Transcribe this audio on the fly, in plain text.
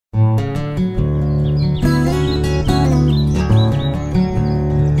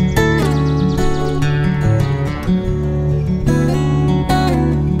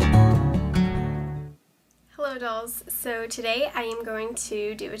So today I am going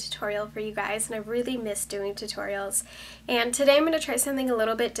to do a tutorial for you guys, and I really miss doing tutorials. And today I'm going to try something a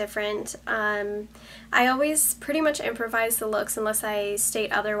little bit different. I always pretty much improvise the looks unless I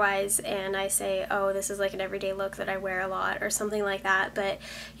state otherwise and I say, oh, this is like an everyday look that I wear a lot or something like that. But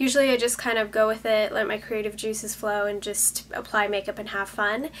usually I just kind of go with it, let my creative juices flow, and just apply makeup and have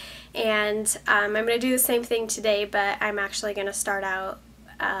fun. And I'm going to do the same thing today, but I'm actually going to start out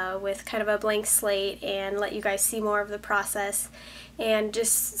with kind of a blank slate and let you guys see more of the process and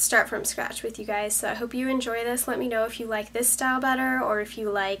just start from scratch with you guys. So I hope you enjoy this. Let me know if you like this style better, or if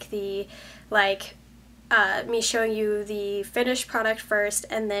you like the me showing you the finished product first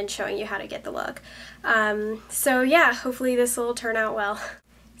and then showing you how to get the look. So yeah, hopefully this will turn out well.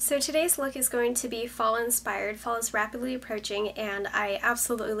 So today's look is going to be fall inspired. Fall is rapidly approaching and I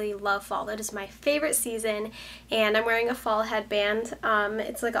absolutely love fall. It is my favorite season, and I'm wearing a fall headband.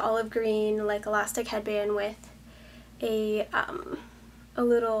 It's like an olive green, like elastic headband with a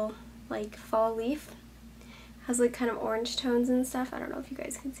little like fall leaf. Has like kind of orange tones and stuff. I don't know if you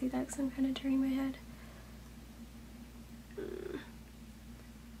guys can see that because I'm kind of turning my head.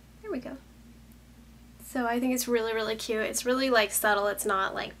 There we go. So I think it's really, really cute. It's really like subtle. It's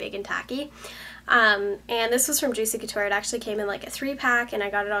not like big and tacky. And this was from Juicy Couture. It actually came in like a 3-pack and I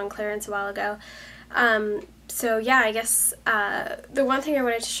got it on clearance a while ago. So yeah, I guess the one thing I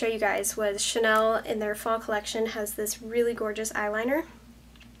wanted to show you guys was Chanel in their fall collection has this really gorgeous eyeliner.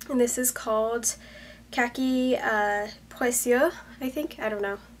 And this is called Khaki Poisseux, I think. I don't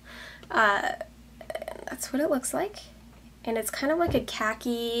know. That's what it looks like. And it's kind of like a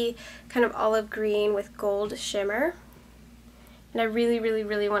khaki, kind of olive green with gold shimmer. And I really, really,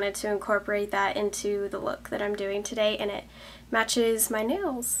 really wanted to incorporate that into the look that I'm doing today, and it matches my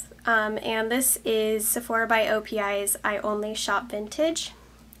nails. And this is Sephora by OPI's I Only Shop Vintage.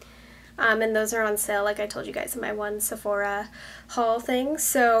 And those are on sale, like I told you guys in my one Sephora haul thing.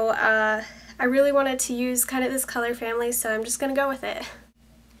 So I really wanted to use kind of this color family, so I'm just going to go with it.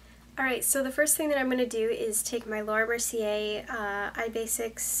 Alright, so the first thing that I'm going to do is take my Laura Mercier Eye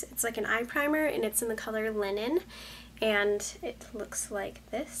Basics. It's like an eye primer and it's in the color Linen, and it looks like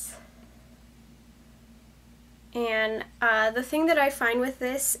this. And the thing that I find with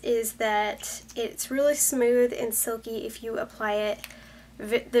this is that it's really smooth and silky if you apply it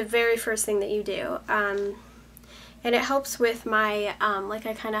the very first thing that you do. And it helps with my, like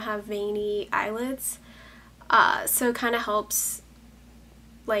I kind of have veiny eyelids, so it kind of helps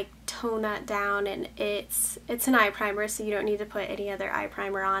like tone that down, and it's an eye primer, so you don't need to put any other eye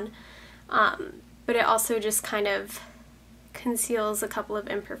primer on, but it also just kind of conceals a couple of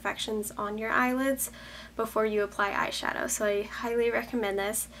imperfections on your eyelids before you apply eyeshadow. So I highly recommend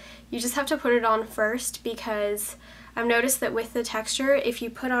this. You just have to put it on first, because I've noticed that with the texture, if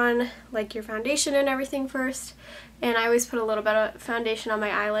you put on like your foundation and everything first, and I always put a little bit of foundation on my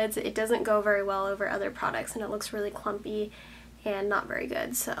eyelids, it doesn't go very well over other products and it looks really clumpy and not very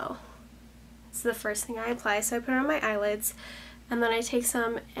good. So it's the first thing I apply. So I put it on my eyelids, and then I take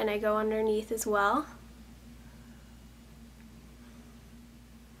some and I go underneath as well.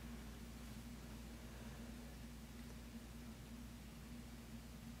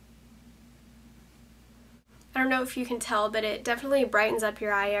 I don't know if you can tell, but it definitely brightens up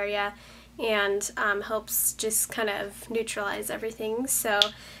your eye area and helps just kind of neutralize everything. So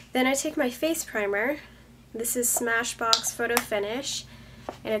then I take my face primer. This is Smashbox Photo Finish,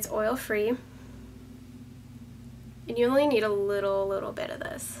 and it's oil-free. And you only need a little bit of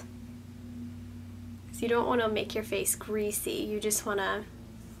this. So you don't want to make your face greasy. You just want to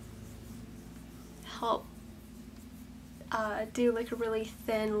help do like a really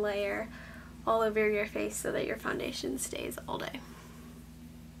thin layer all over your face so that your foundation stays all day.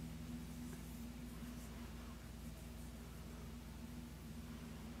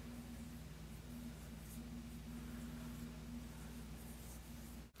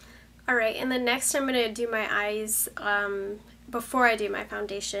 Alright, and then next I'm going to do my eyes before I do my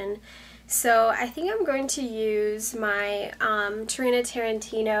foundation. So I think I'm going to use my Tarina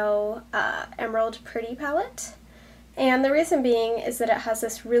Tarantino Emerald Pretty palette. And the reason being is that it has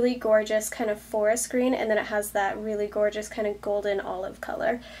this really gorgeous kind of forest green, and then it has that really gorgeous kind of golden olive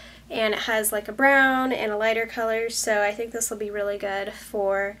color. And it has like a brown and a lighter color, so I think this will be really good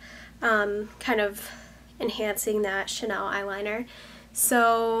for kind of enhancing that Chanel eyeliner.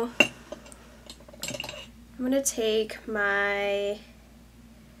 So I'm going to take my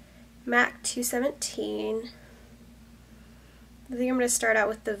MAC 217. I think I'm going to start out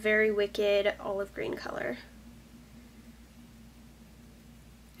with the Very Wicked olive green color.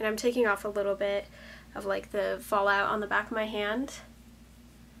 And I'm taking off a little bit of like the fallout on the back of my hand.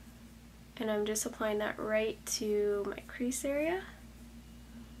 And I'm just applying that right to my crease area.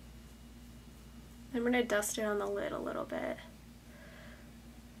 I'm going to dust it on the lid a little bit.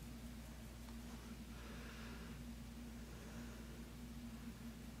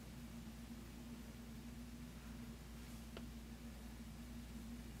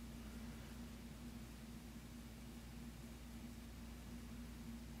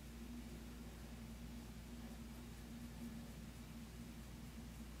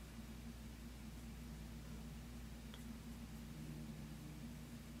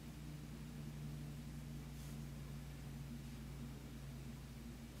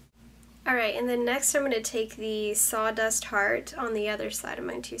 Alright, and then next I'm going to take the Sawdust Heart on the other side of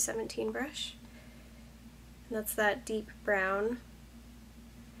my 217 brush. And that's that deep brown.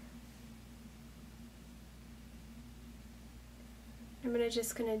 I'm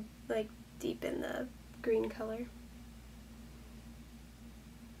just going to like deepen the green color.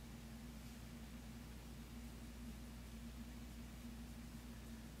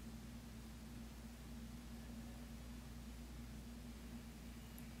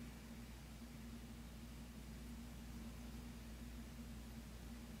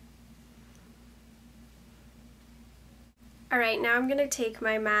 Alright, now I'm going to take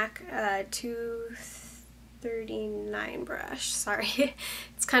my MAC 239 brush, sorry,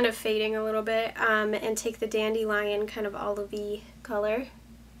 it's kind of fading a little bit, and take the Dandelion kind of olivey color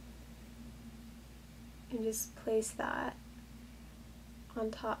and just place that on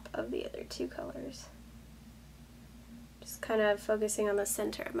top of the other two colors. Just kind of focusing on the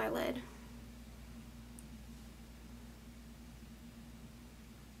center of my lid.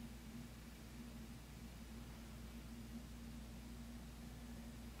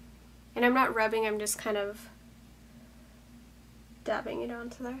 And I'm not rubbing, I'm just kind of dabbing it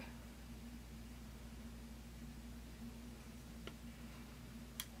onto there.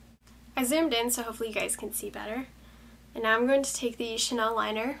 I zoomed in so hopefully you guys can see better. And now I'm going to take the Chanel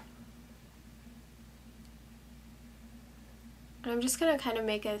liner. And I'm just going to kind of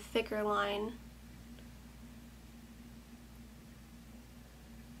make a thicker line.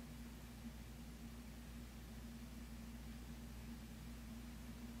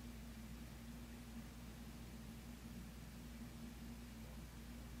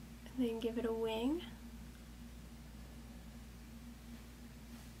 And then give it a wing.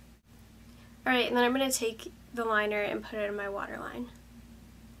 Alright, and then I'm going to take the liner and put it in my waterline.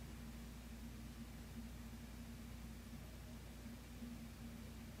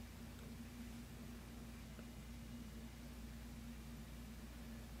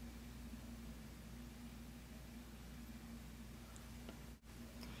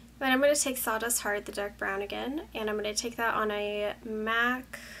 Then I'm going to take Sawdust Heart, the dark brown again, and I'm going to take that on a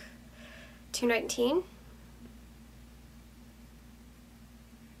MAC 219.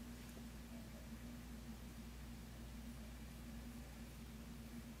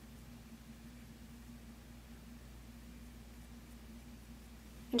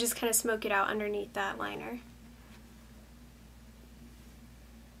 And just kind of smoke it out underneath that liner.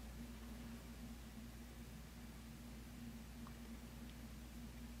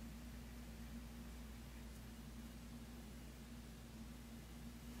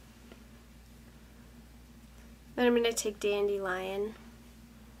 Then I'm going to take Dandelion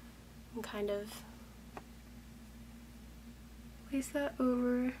and kind of place that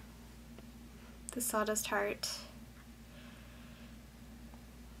over the Sawdust Heart.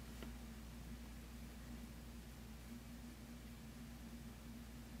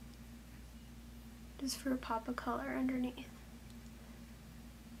 Just for a pop of color underneath.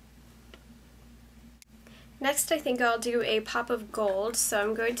 Next I think I'll do a pop of gold, so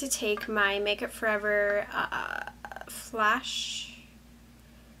I'm going to take my Makeup Forever Flash,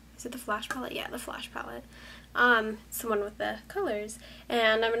 is it the Flash palette? Yeah, the Flash palette. It's the one with the colors.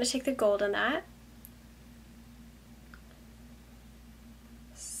 And I'm going to take the gold in that.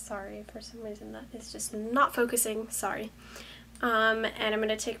 Sorry, for some reason that is just not focusing, sorry. And I'm going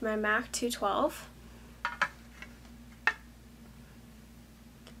to take my MAC 212.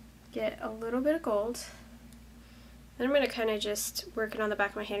 Get a little bit of gold. Then I'm going to kind of just work it on the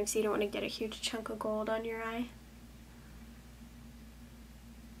back of my hand because you don't want to get a huge chunk of gold on your eye.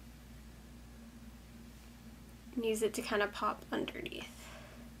 And use it to kind of pop underneath.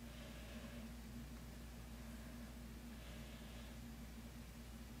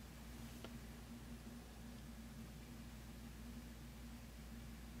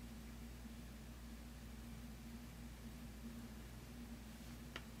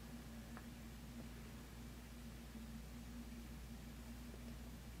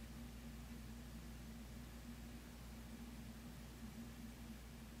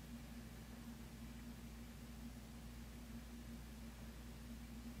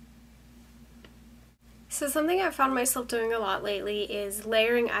 So something I've found myself doing a lot lately is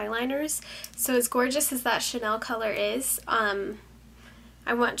layering eyeliners. So as gorgeous as that Chanel color is, I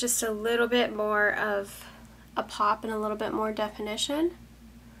want just a little bit more of a pop and a little bit more definition.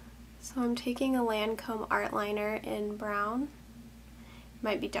 So I'm taking a Lancome art liner in brown,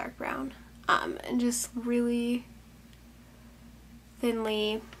 might be dark brown, and just really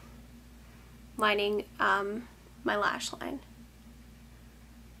thinly lining my lash line.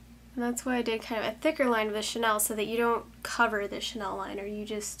 And that's why I did kind of a thicker line of the Chanel, so that you don't cover the Chanel liner, you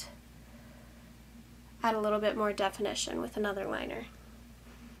just add a little bit more definition with another liner.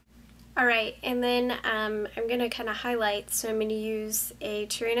 Alright, and then I'm going to kind of highlight, so I'm going to use a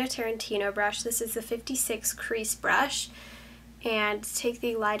Torino Tarantino brush. This is the 56 crease brush, and take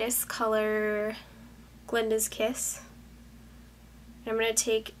the lightest color, Glinda's Kiss. And I'm going to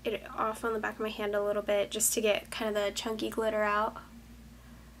take it off on the back of my hand a little bit just to get kind of the chunky glitter out.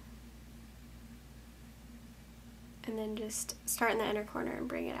 And then just start in the inner corner and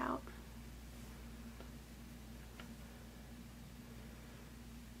bring it out.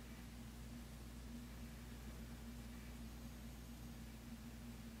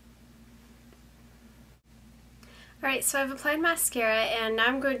 Alright, so I've applied mascara, and now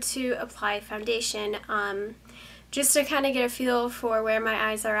I'm going to apply foundation just to kind of get a feel for where my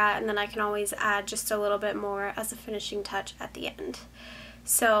eyes are at, and then I can always add just a little bit more as a finishing touch at the end.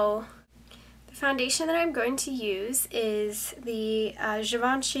 So the foundation that I'm going to use is the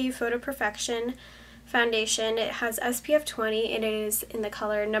Givenchy Photo Perfection foundation. It has SPF 20 and it is in the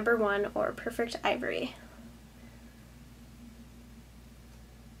color number 1 or Perfect Ivory.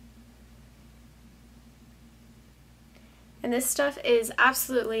 And this stuff is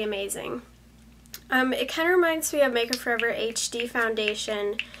absolutely amazing. It kind of reminds me of Makeup Forever HD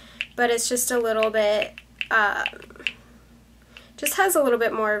foundation, but it's just a little bit, just has a little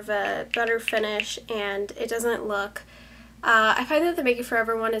bit more of a better finish, and it doesn't look, I find that the Makeup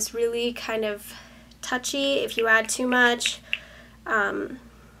Forever one is really kind of touchy. If you add too much,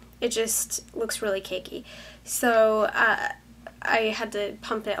 it just looks really cakey. So I had to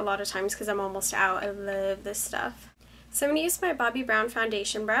pump it a lot of times because I'm almost out of this stuff. So I'm going to use my Bobbi Brown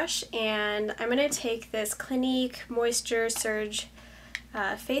foundation brush, and I'm going to take this Clinique Moisture Surge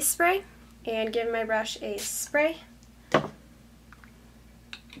face spray and give my brush a spray.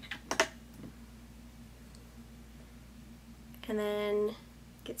 And then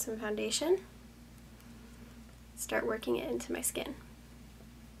get some foundation, start working it into my skin.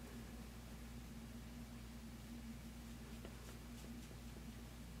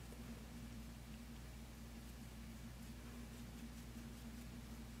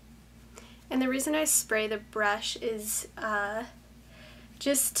 And the reason I spray the brush is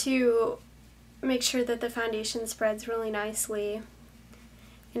just to make sure that the foundation spreads really nicely,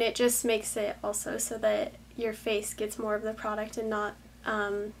 and it just makes it also so that your face gets more of the product and not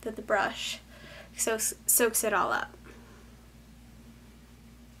that the brush soaks it all up.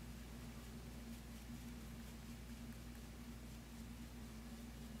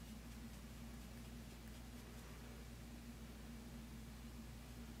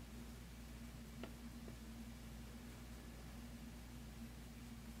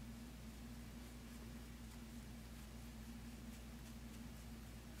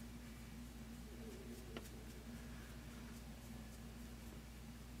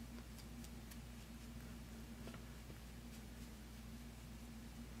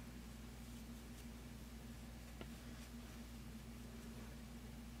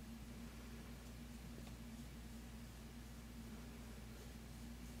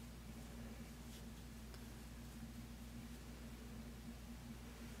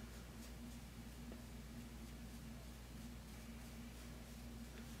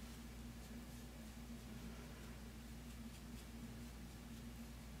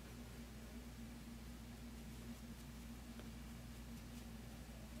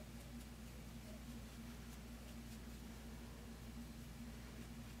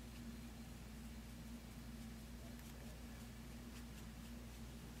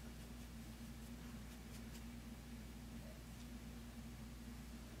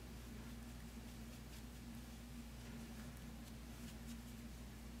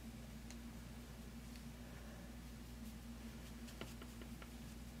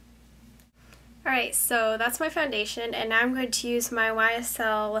 Alright, so that's my foundation, and now I'm going to use my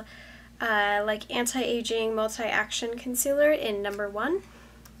YSL like anti-aging multi-action concealer in number 1.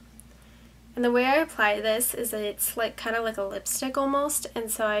 And the way I apply this is that it's like kind of like a lipstick almost, and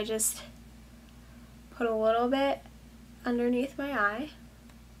so I just put a little bit underneath my eye.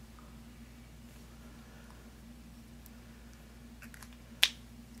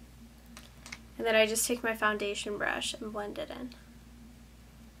 And then I just take my foundation brush and blend it in.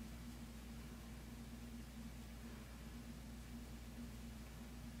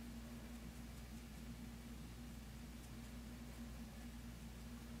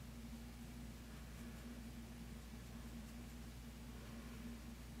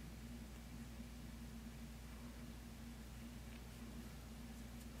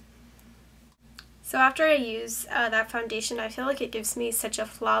 So after I use that foundation, I feel like it gives me such a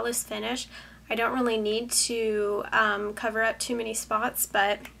flawless finish. I don't really need to cover up too many spots,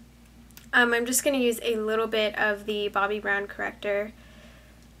 but I'm just going to use a little bit of the Bobbi Brown corrector.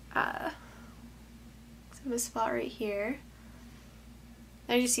 Some spot right here.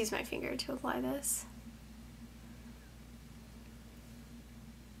 I just use my finger to apply this.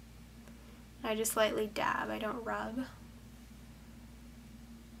 I just lightly dab, I don't rub.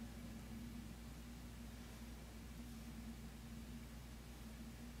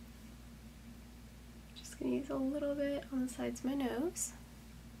 Gonna use a little bit on the sides of my nose.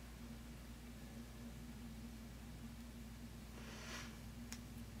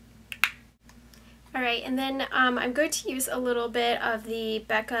 Alright, and then I'm going to use a little bit of the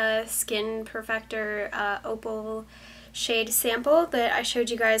Becca Skin Perfector Opal shade sample that I showed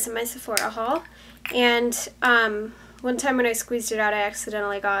you guys in my Sephora haul. And one time when I squeezed it out, I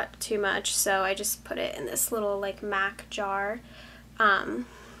accidentally got too much, so I just put it in this little like MAC jar. I'm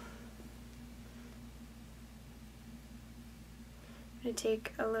going to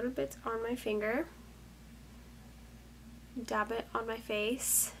take a little bit on my finger, dab it on my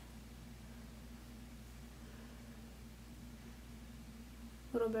face,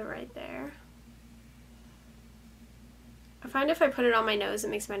 a little bit right there. I find if I put it on my nose,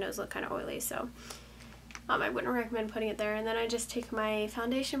 it makes my nose look kind of oily, so I wouldn't recommend putting it there. And then I just take my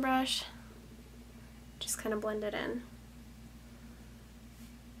foundation brush, just kind of blend it in.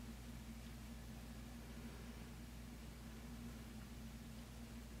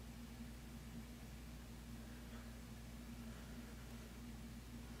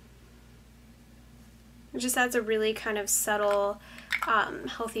 It just adds a really kind of subtle,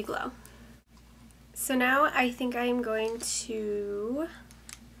 healthy glow. So now I think I'm going to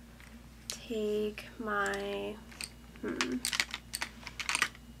take my,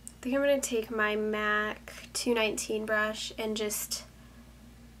 MAC 219 brush and just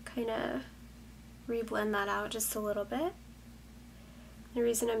kind of re-blend that out just a little bit. The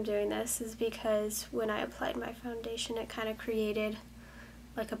reason I'm doing this is because when I applied my foundation, it kind of created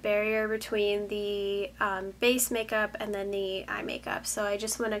like a barrier between the base makeup and then the eye makeup. So I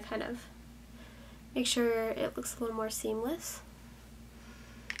just want to kind of make sure it looks a little more seamless.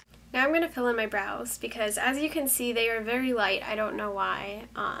 Now I'm going to fill in my brows because as you can see they are very light. I don't know why.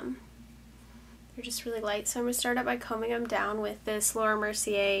 They're just really light. So I'm going to start out by combing them down with this Laura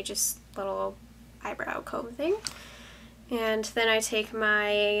Mercier just little eyebrow comb thing. And then I take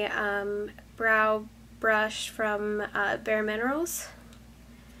my brow brush from Bare Minerals.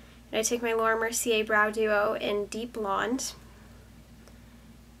 And I take my Laura Mercier Brow Duo in Deep Blonde.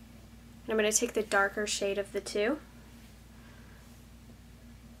 And I'm going to take the darker shade of the two.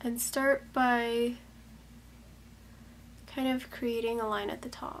 And start by kind of creating a line at the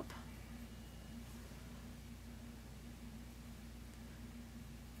top.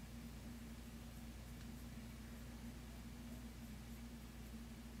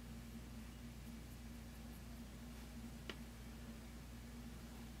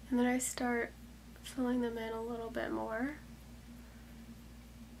 And then I start filling them in a little bit more.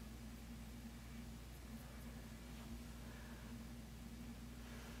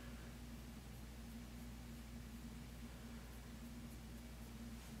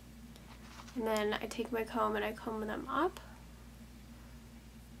 And then I take my comb and I comb them up.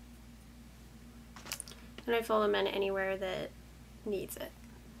 And I fill them in anywhere that needs it.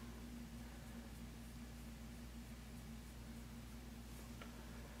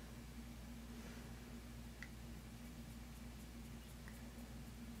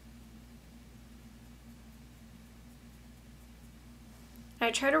 I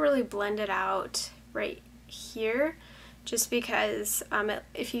try to really blend it out right here just because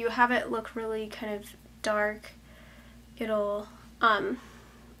if you have it look really kind of dark, it'll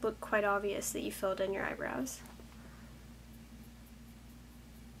look quite obvious that you filled in your eyebrows.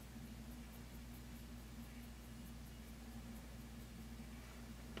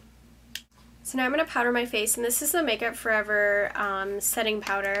 So now I'm going to powder my face, and this is the Makeup Forever setting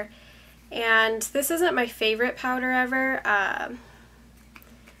powder. And this isn't my favorite powder ever.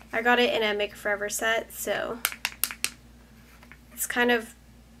 I got it in a Makeup Forever set, so it's kind of,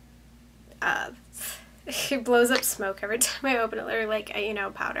 it blows up smoke every time I open it, or like, you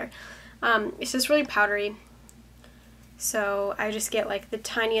know, powder. It's just really powdery. So I just get like the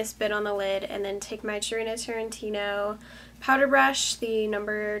tiniest bit on the lid and then take my Tarina Tarantino powder brush, the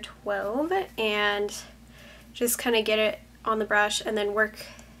number 12, and just kind of get it on the brush and then work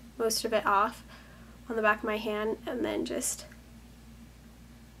most of it off on the back of my hand, and then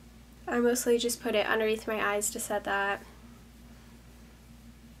I mostly just put it underneath my eyes to set that,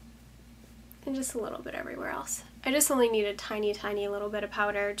 and just a little bit everywhere else. I just only need a tiny little bit of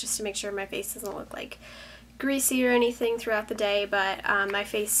powder just to make sure my face doesn't look like greasy or anything throughout the day, but my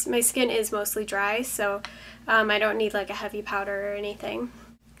skin is mostly dry, so I don't need like a heavy powder or anything.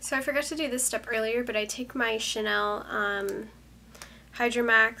 So I forgot to do this step earlier, but I take my Chanel Hydra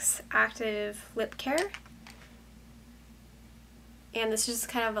Max Active Lip Care, and this is just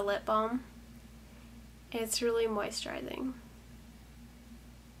kind of a lip balm, and it's really moisturizing.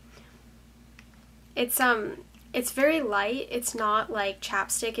 It's very light. It's not like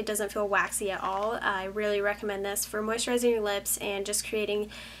chapstick. It doesn't feel waxy at all. I really recommend this for moisturizing your lips and just creating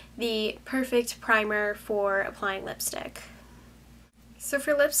the perfect primer for applying lipstick. So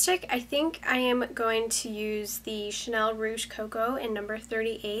for lipstick, I think I am going to use the Chanel Rouge Coco in number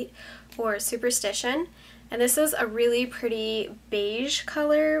 38 or Superstition. And this is a really pretty beige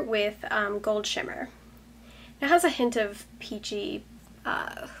color with gold shimmer. It has a hint of peachy,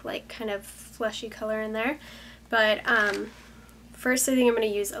 like kind of fleshy color in there. But first I think I'm going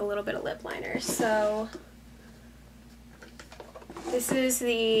to use a little bit of lip liner. So this is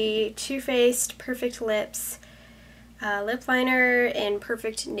the Too Faced Perfect Lips lip liner in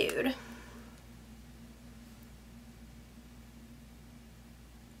Perfect Nude.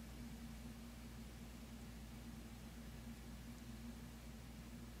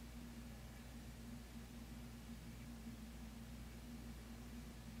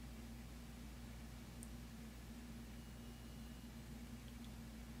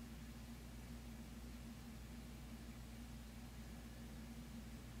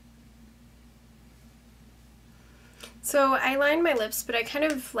 So I lined my lips, but I kind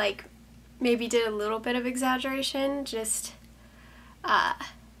of like maybe did a little bit of exaggeration just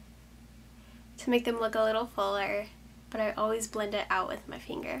to make them look a little fuller, but I always blend it out with my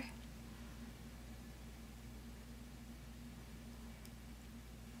finger.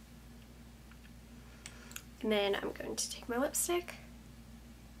 And then I'm going to take my lipstick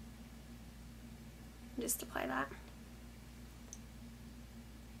and just apply that.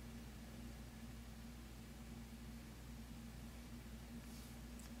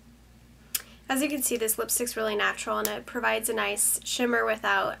 As you can see, this lipstick's really natural and it provides a nice shimmer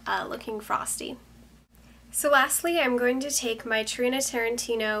without looking frosty. So lastly, I'm going to take my Tarina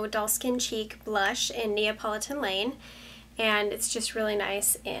Tarantino Doll Skin Cheek blush in Neapolitan Lane, and it's just really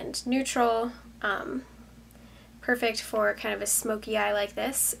nice and neutral, perfect for kind of a smoky eye like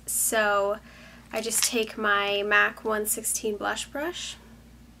this. So I just take my MAC 116 blush brush,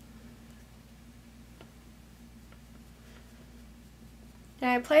 and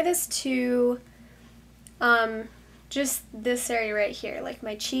I apply this to just this area right here, like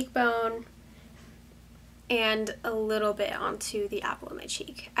my cheekbone, and a little bit onto the apple of my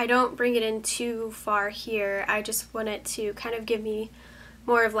cheek. I don't bring it in too far here. I just want it to kind of give me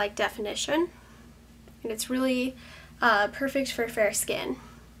more of like definition, and it's really perfect for fair skin.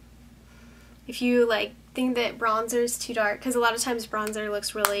 If you like think that bronzer is too dark, because a lot of times bronzer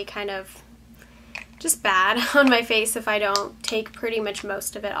looks really kind of just bad on my face if I don't take pretty much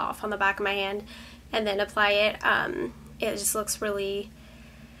most of it off on the back of my hand and then apply it. It just looks really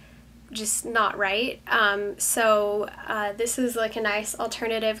just not right. So this is like a nice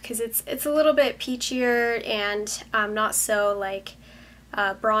alternative because it's a little bit peachier and not so like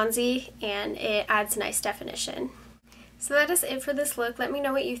bronzy, and it adds nice definition. So that is it for this look. Let me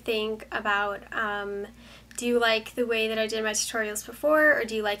know what you think about, do you like the way that I did my tutorials before, or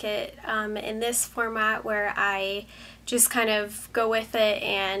do you like it in this format where I just kind of go with it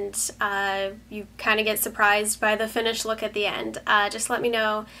and you kind of get surprised by the finished look at the end? Just let me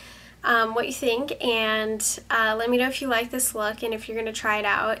know what you think, and let me know if you like this look and if you're going to try it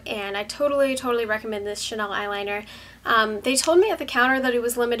out. And I totally recommend this Chanel eyeliner. They told me at the counter that it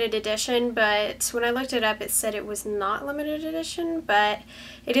was limited edition, but when I looked it up it said it was not limited edition, but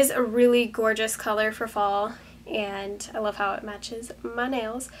it is a really gorgeous color for fall, and I love how it matches my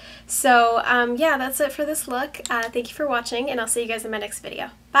nails. So yeah, that's it for this look. Thank you for watching, and I'll see you guys in my next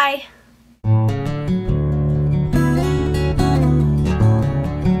video. Bye!